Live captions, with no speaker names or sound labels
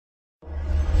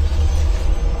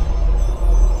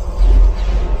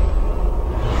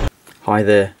Hi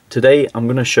there. Today I'm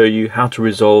going to show you how to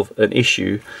resolve an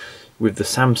issue with the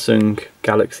Samsung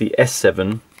Galaxy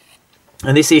S7,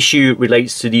 and this issue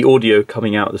relates to the audio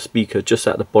coming out of the speaker just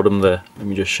at the bottom there. Let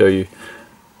me just show you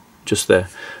just there.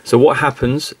 So what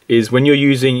happens is when you're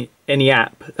using any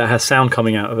app that has sound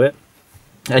coming out of it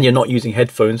and you're not using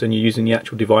headphones and you're using the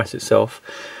actual device itself,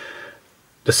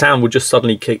 the sound will just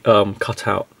suddenly cut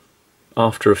out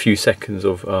after a few seconds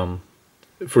of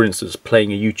for instance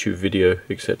playing a YouTube video,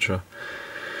 etc.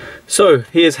 So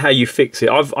here's how you fix it.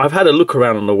 I've had a look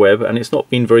around on the web and it's not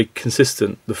been very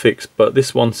consistent, the fix, but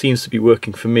this one seems to be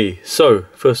working for me. So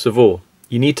first of all,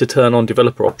 you need to turn on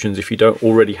developer options if you don't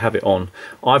already have it on.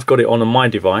 I've got it on my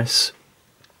device,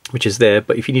 which is there,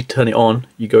 but if you need to turn it on,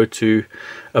 you go to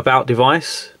About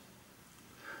Device,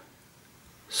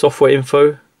 Software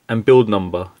Info, and Build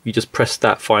Number. You just press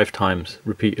that 5 times,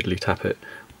 repeatedly tap it.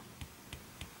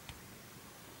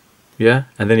 Yeah,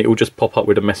 and then it will just pop up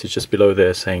with a message just below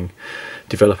there saying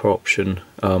developer option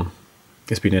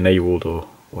has been enabled or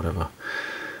whatever.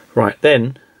 Right,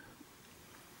 then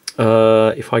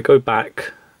if I go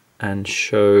back and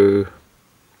show,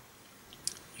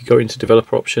 you go into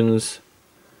developer options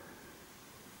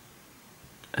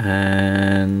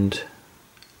and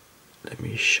let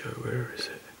me show, where is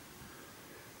it?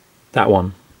 That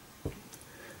one,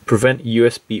 prevent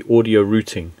USB audio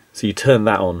routing. So you turn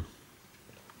that on.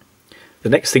 The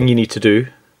next thing you need to do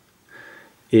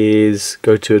is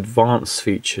go to advanced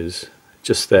features,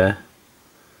 just there.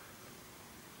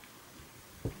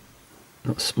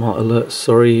 Not smart alert,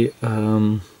 sorry.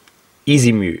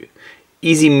 Easy mute.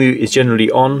 Easy mute is generally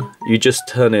on. You just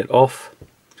turn it off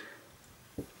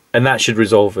and that should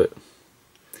resolve it.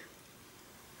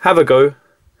 Have a go.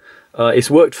 It's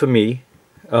worked for me.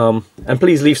 And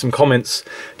please leave some comments,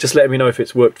 just let me know if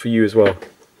it's worked for you as well.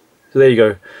 So there you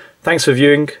go. Thanks for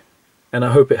viewing, and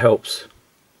I hope it helps.